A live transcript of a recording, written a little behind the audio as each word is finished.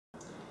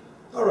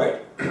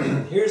Alright,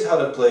 here's how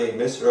to play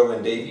Miss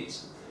Rowan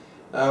Davies.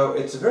 Now,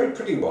 it's a very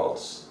pretty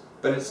waltz,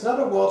 but it's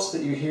not a waltz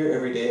that you hear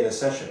every day in a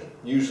session.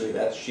 Usually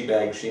that's She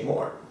Bag, She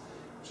More,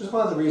 which is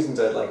one of the reasons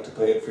I'd like to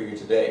play it for you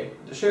today,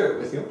 to share it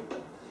with you.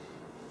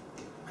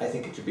 I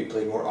think it should be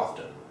played more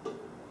often.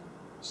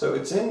 So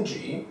it's in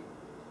G,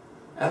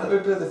 and let me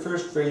play the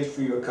first phrase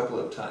for you a couple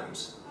of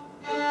times.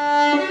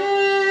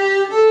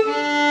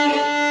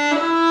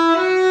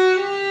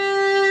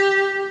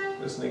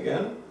 Listen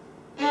again.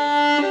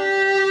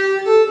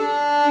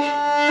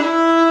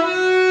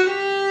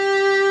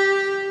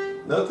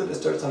 Note that it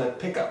starts on a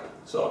pickup,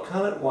 so I'll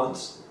count it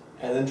once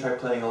and then try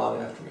playing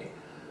along after me.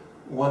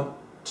 1,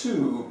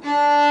 2.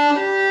 Try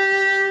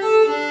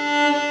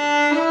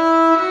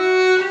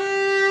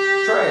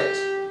it.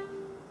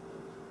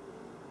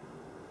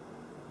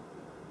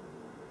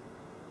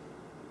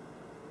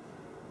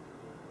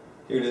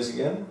 Here it is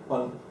again.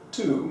 1,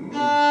 2.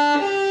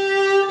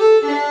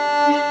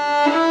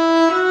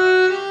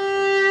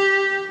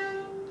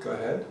 Go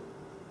ahead.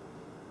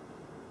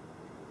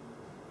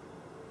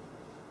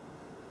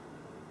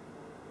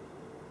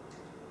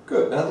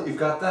 Good, now that you've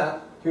got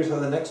that, here's how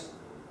the next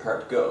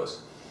part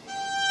goes.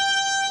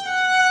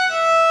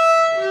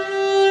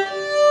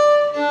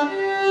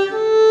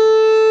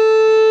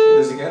 It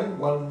is again,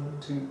 1,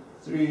 2,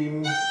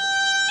 3.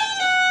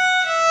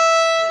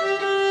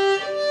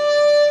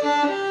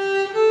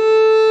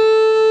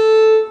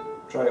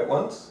 Try it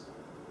once.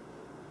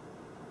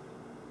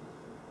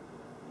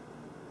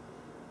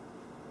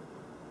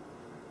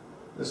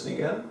 Listen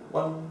again,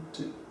 1,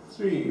 2,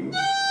 3.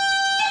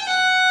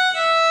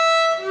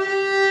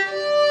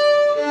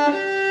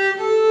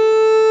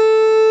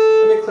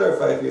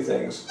 Clarify a few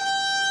things.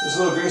 This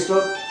little grace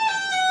note,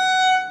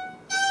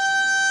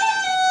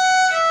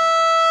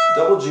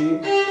 double G,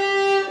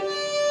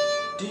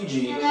 D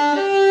G.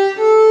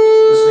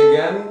 Listen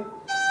again.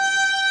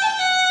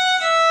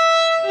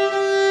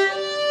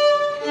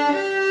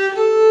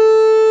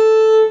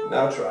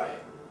 Now try.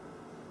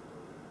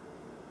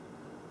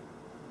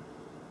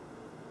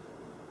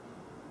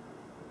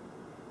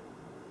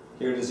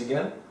 Here it is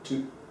again.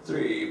 2,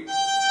 3.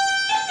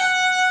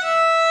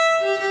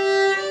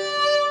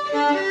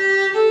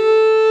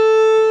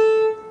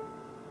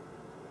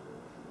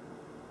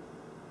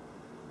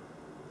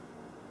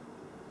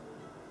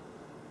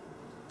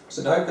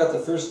 So now I've got the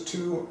first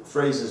two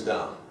phrases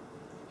down.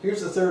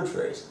 Here's the third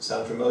phrase.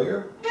 Sound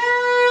familiar?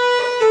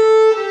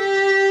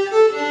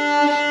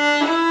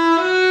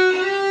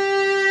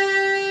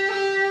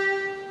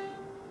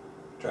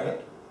 Try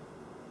it.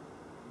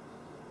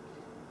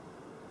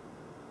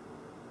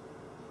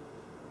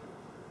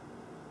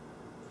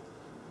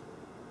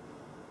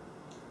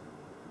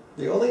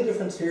 The only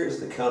difference here is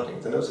the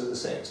counting. The notes are the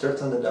same. It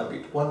starts on the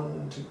downbeat.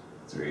 1, 2,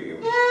 3.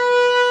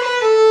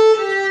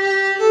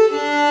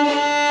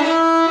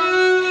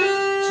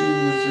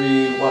 2,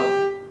 3, 1.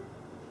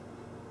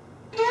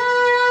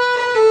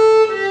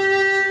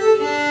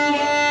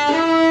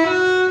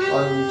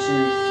 1, 2,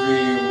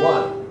 3,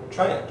 1.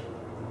 Try it.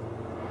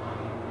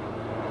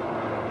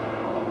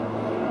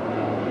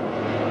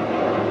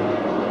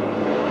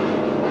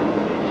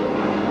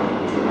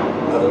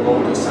 Another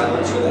moment of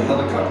silence for the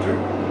helicopter.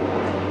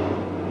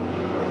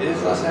 It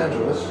is Los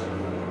Angeles.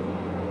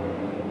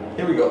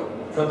 Here we go,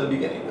 from the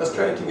beginning. Let's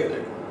try it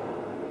together.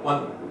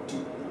 1,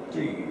 2,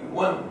 3,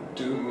 1,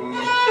 2.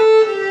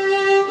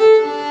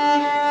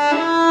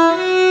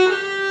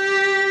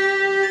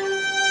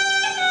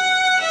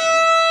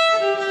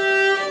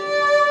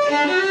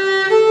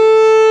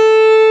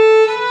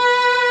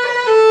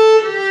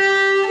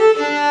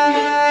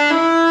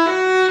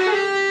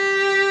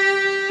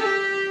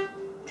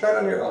 Try it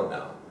on your own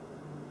now.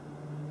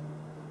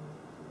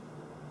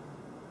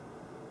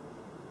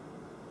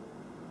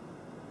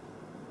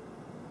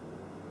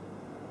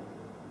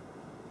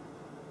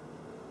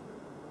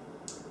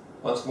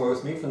 Once more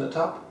with me from the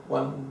top.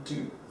 1,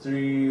 2,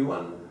 3,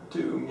 1,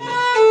 2.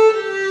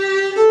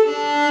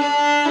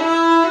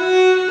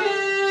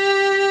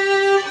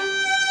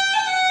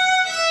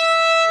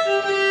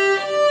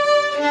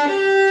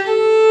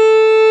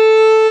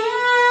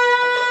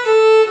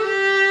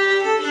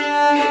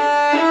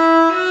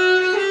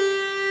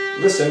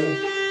 Listen.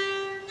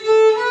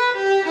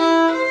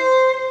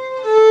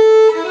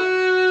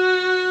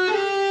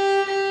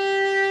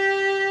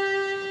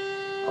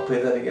 I'll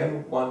play that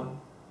again. 1,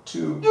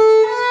 2.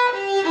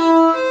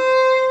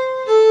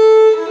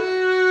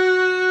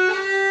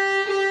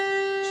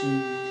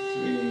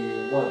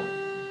 1,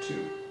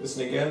 2.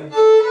 Listen again.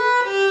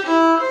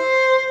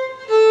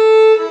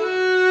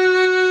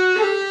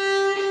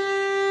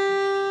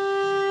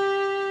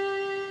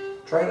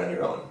 Try it on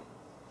your own.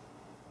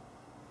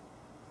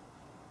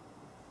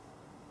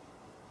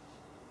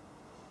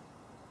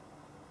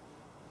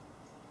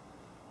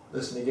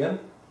 Listen again.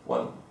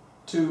 1,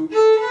 2.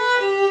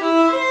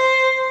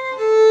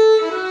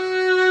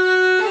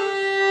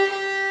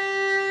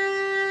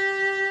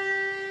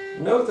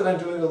 Note that I'm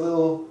doing a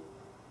little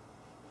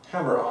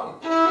hammer on.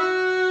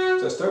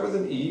 So I start with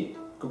an E,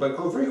 go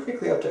very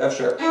quickly up to F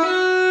sharp.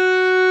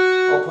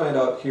 I'll point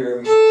out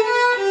here,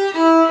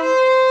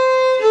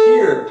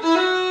 here.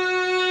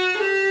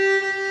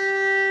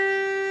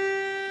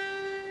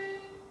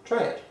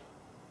 Try it.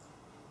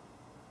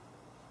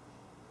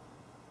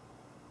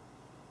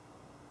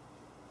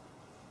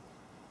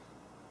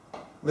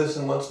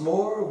 Listen once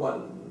more.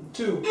 1,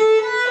 2.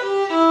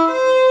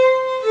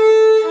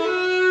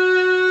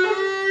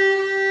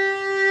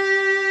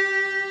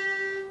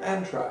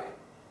 And try.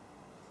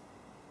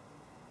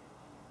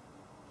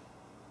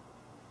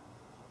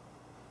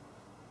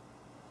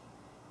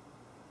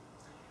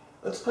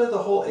 Let's play the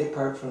whole A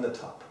part from the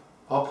top.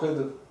 I'll play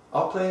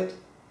it.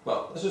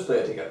 Well, let's just play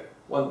it together.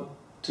 1,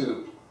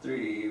 2,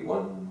 3,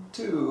 1,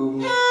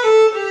 2.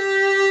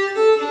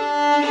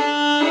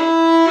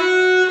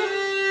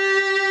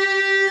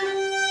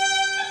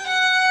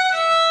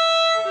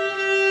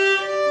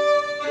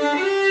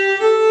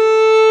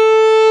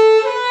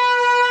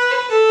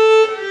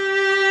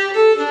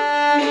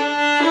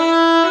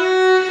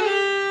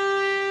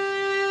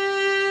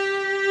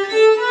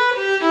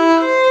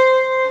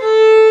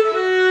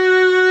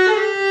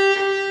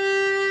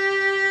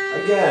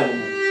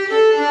 Again.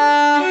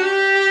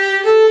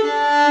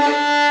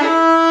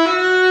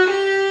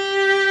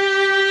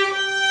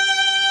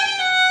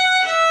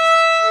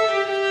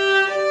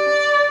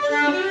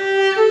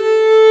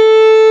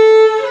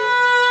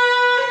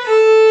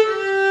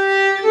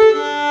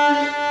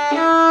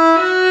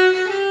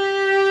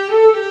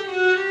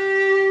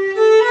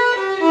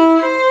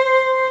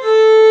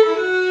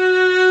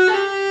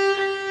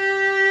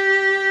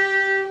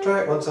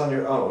 Try it once on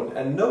your own,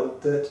 and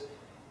note that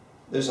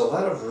there's a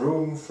lot of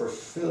room for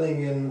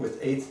filling in with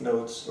eighth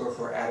notes or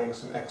for adding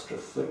some extra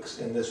flicks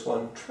in this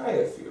one. Try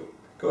a few.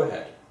 Go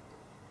ahead.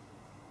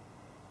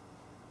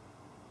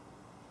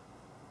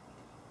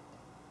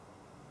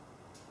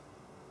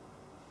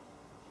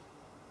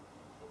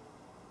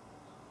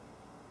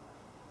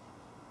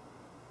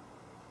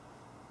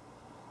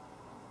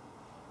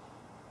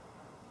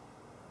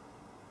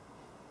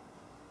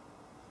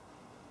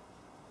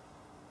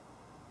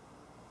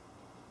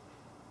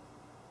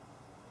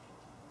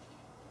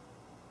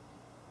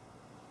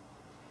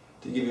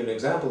 To give you an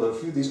example of a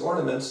few of these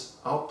ornaments,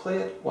 I'll play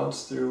it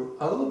once through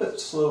a little bit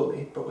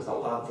slowly, but with a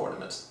lot of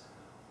ornaments.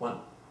 1,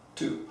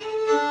 2.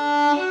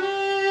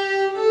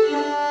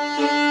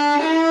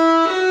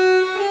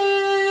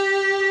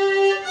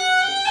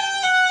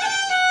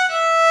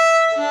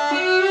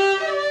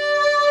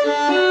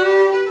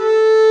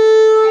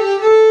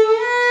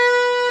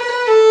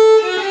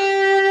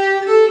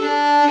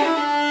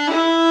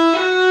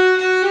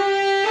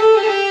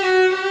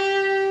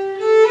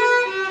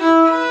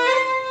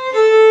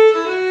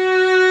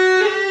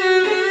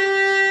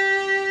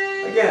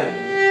 Again.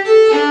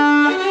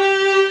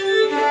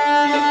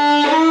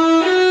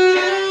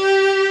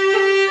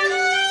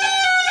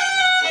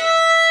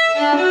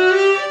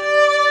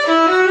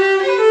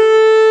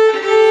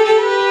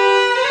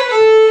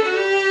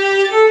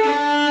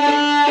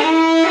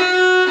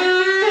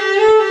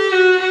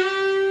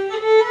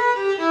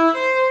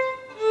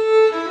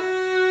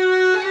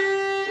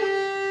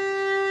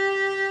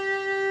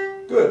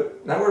 Good.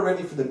 Now we're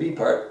ready for the B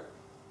part.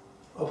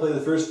 I'll play the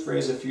first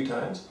phrase a few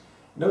times.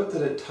 Note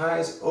that it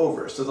ties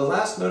over. So the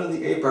last note of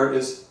the A part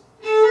is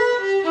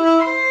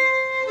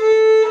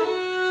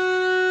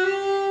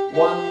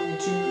 1,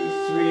 2,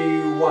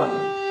 3,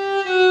 1.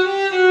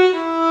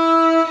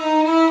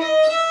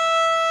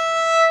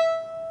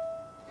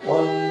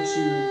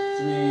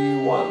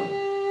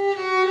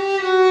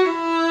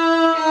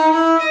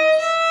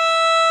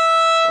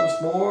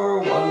 Once more,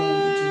 1, 2,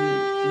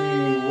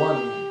 3,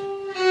 1.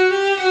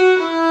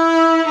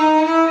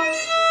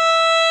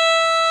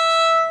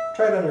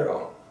 Try it on your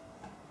own.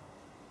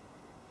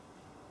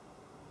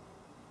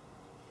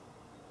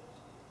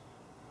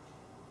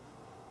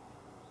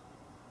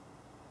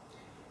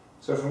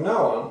 So from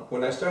now on,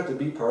 when I start the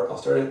B part, I'll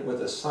start it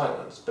with a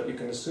silence, but you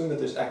can assume that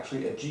there's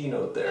actually a G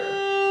note there.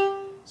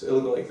 So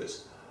it'll go like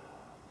this.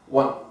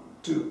 1,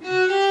 2.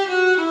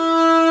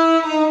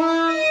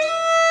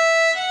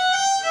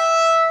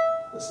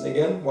 Listen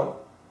again. 1,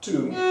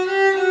 2.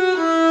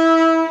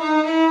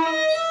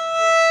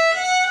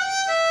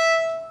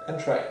 And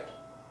try it.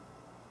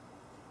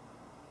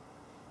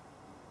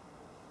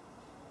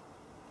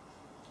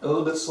 A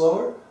little bit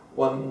slower.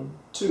 1,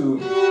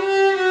 2.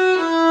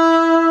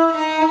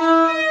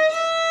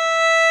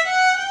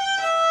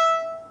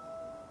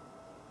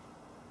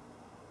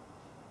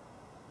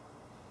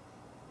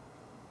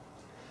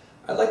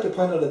 I'd like to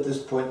point out at this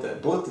point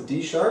that both the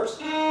D sharps,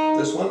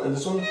 this one and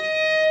this one,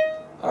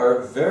 are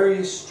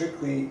very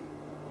strictly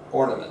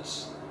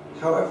ornaments.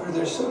 However,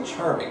 they're so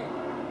charming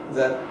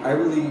that I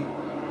really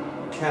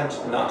can't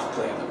not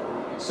play them.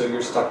 So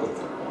you're stuck with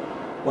them.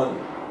 1,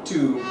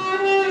 2.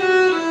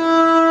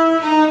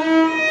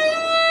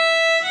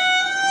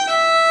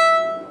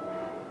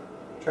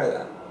 Try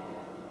that.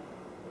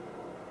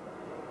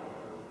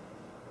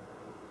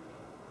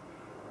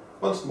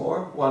 Once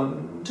more.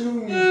 1,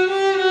 2.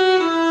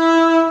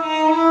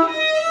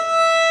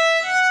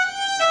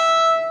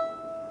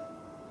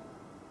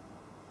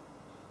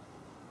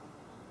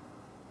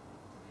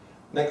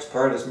 Next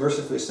part is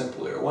mercifully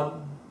simpler.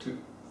 1, 2,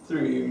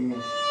 3.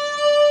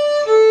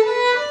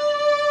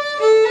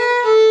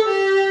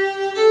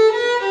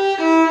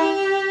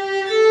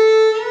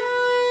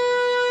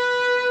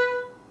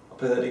 I'll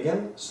play that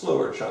again,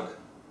 slower chunk.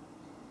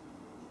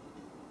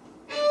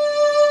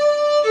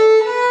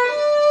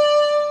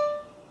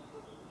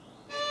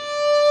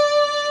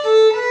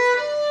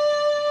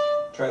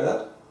 Try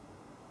that.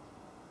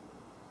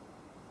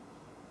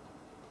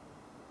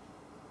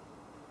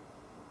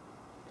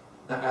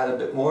 Now add a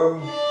bit more.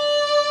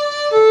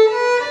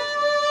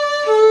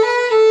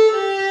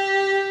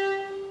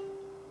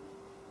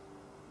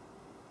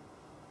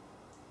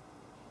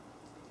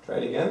 Try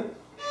it again.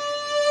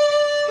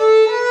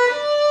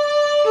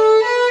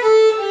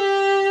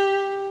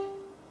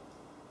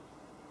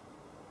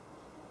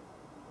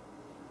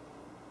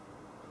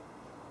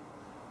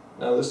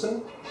 Now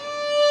listen.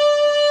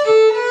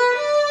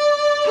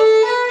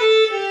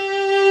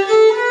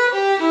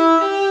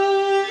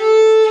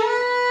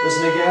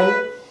 Listen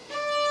again.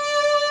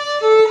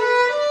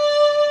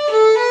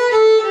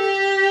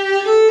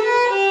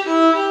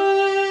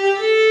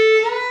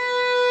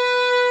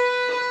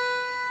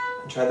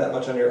 And try that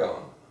much on your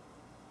own.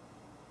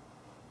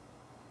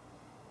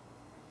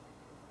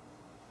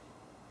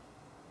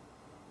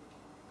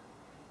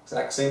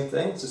 Exact same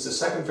thing. This is the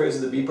second phrase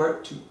of the B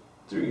part. 2,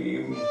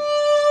 3.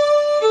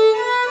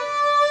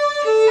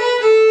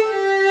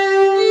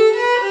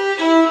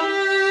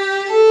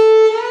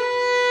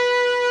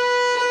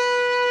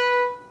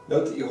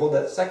 Note that you hold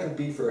that second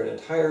B for an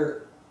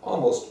entire,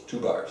 almost 2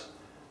 bars.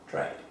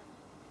 Try it.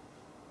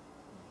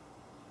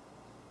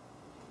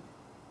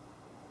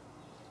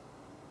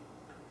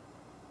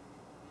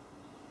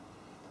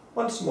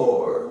 Once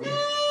more.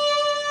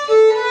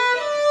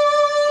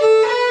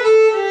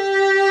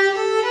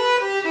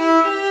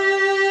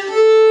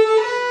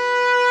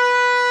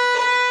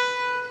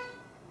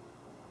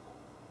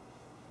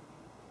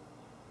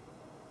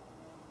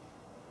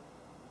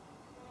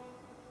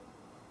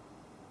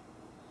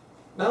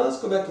 Now let's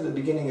go back to the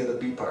beginning of the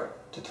B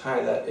part to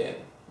tie that in.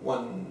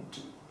 1,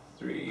 2,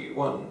 3,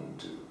 1,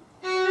 2.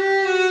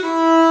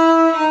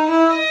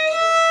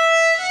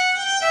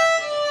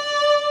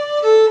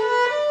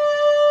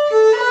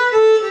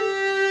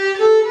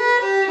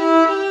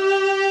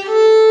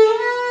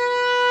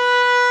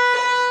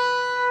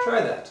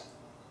 Try that.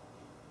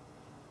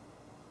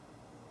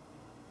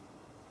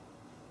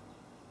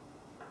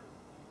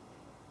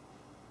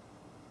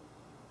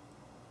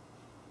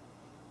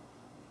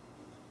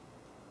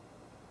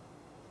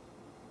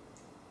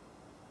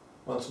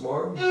 Once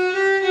more.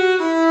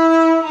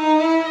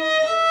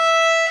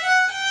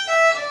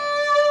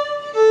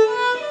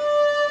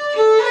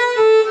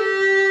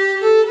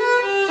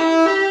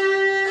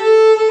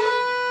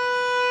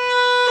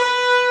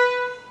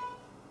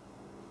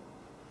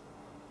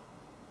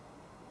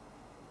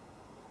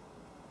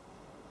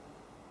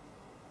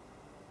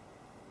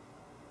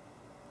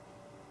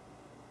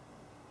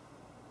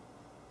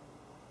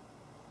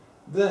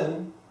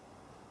 Then,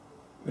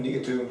 when you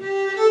get to 2,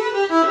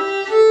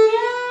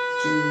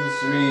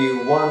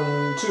 3,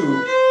 1,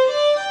 2.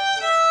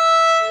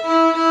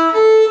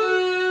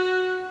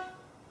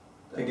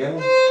 Again.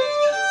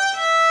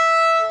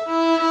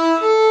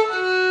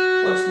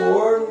 Once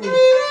more.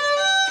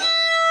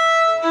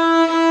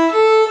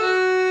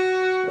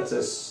 That's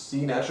a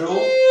C natural.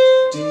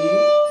 D,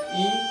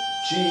 E,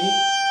 G,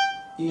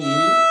 E,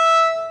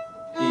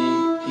 E,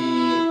 E,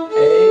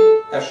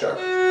 A, F sharp.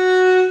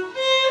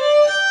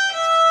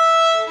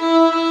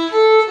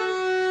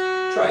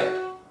 Try it.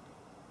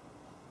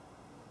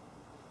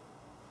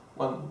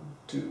 1,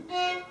 2,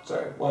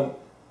 sorry, 1,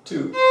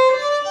 2.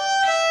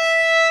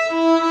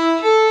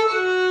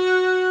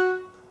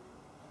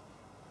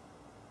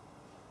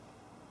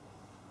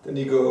 Then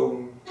you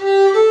go.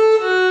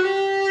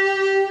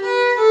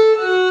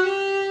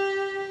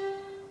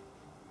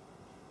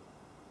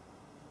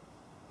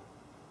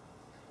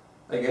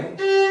 Again.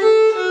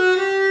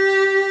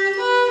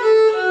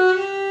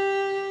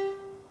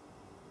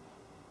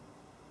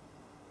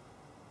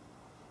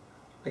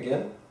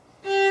 Again.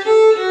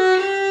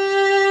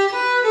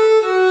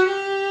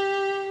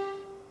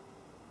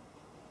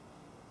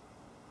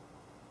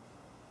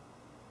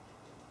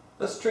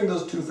 Let's string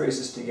those 2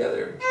 phrases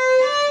together.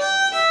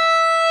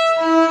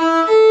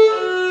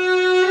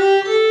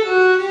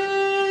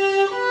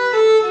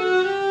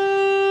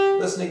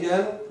 Listen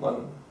again.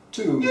 1,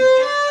 2.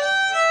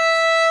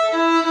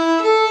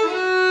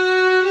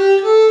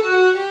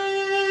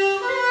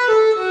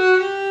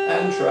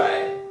 And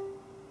try.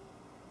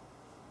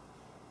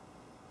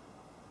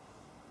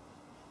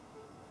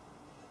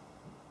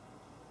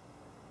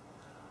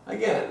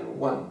 Again.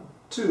 1,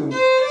 2.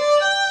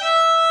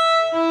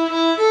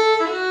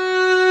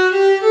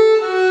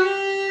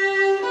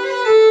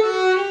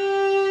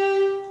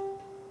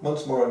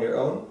 Once more on your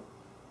own.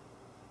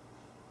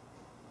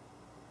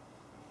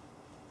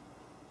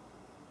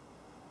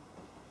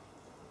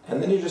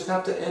 And then you just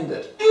have to end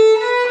it.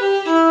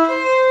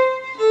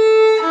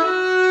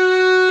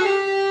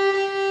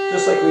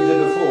 Just like we did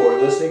before.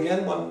 Listen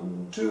again.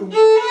 1, 2.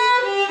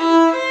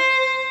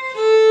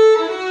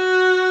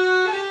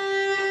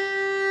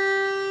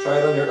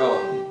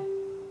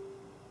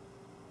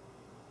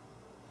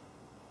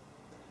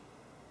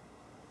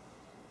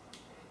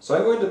 So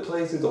I'm going to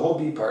play through the whole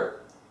B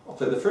part. I'll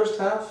play the first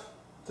half,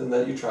 then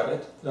let you try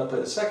it. Then I'll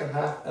play the second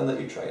half and let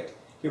you try it.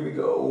 Here we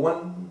go.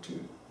 1,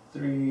 2,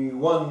 3,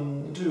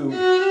 1, 2.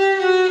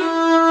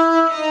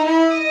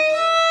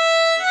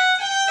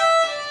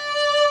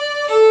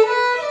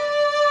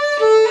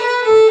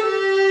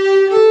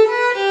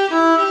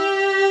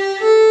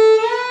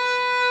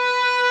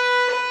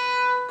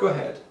 Go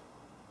ahead.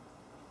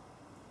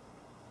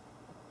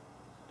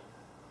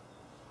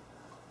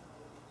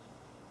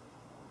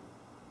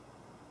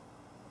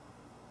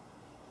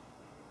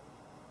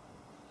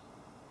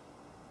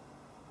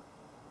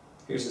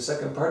 Here's the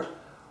second part.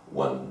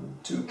 1,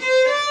 2.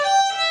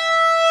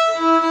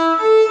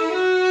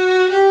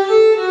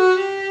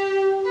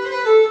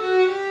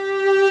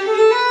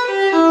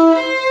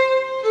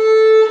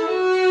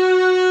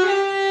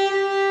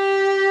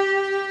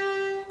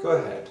 Go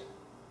ahead.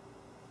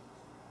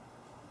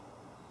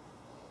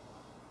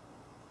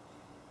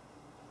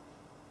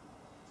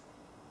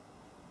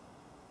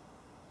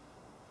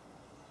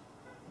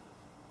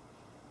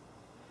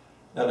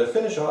 Now to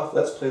finish off,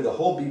 let's play the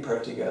whole B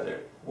part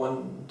together.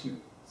 1, 2,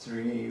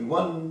 3,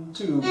 1,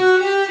 2.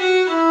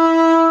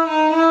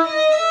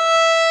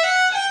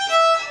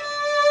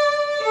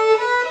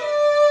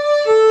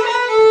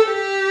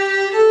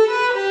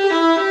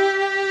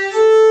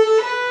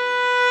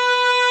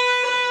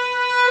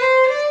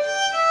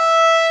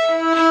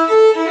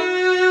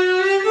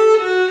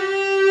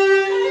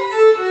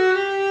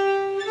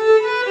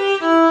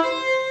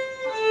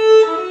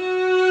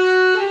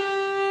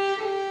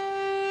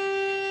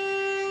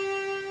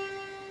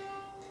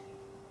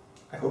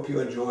 I hope you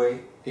enjoy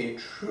a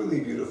truly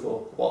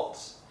beautiful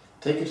waltz.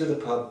 Take it to the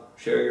pub,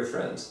 share your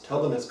friends,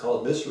 tell them it's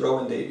called Miss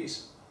Rowan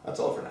Davies. That's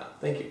all for now.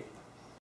 Thank you.